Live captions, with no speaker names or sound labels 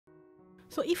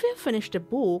So if you have finished a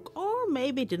book or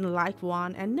maybe didn't like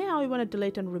one and now you want to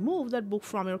delete and remove that book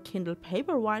from your Kindle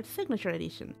Paperwhite signature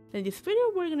edition, then in this video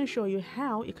we're going to show you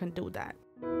how you can do that.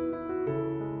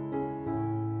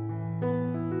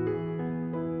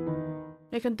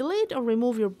 You can delete or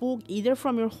remove your book either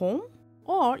from your home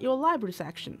or your library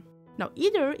section. Now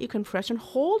either you can press and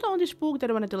hold on this book that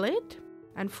you want to delete,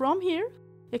 and from here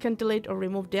you can delete or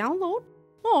remove download,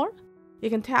 or you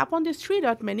can tap on this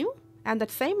three-dot menu and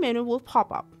that same menu will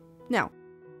pop up. Now,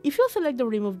 if you select the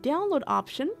remove download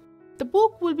option, the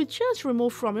book will be just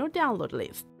removed from your download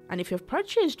list. And if you've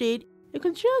purchased it, you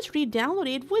can just re-download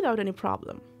it without any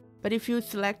problem. But if you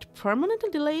select permanently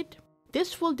delete,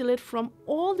 this will delete from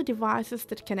all the devices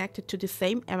that connected to the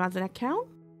same Amazon account.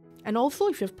 And also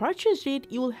if you've purchased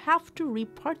it, you will have to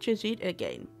repurchase it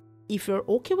again. If you're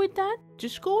okay with that,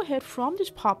 just go ahead from this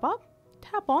pop-up,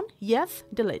 tap on Yes,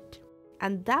 Delete.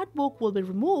 And that book will be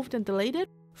removed and deleted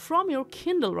from your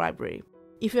Kindle library.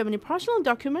 If you have any personal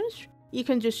documents, you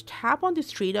can just tap on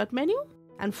this three-dot menu,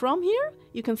 and from here,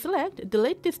 you can select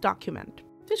Delete this document.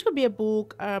 This could be a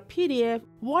book, a PDF,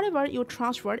 whatever you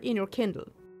transferred in your Kindle.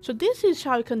 So this is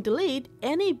how you can delete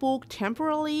any book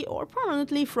temporarily or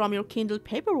permanently from your Kindle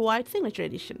Paperwhite signature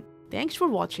edition. Thanks for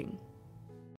watching.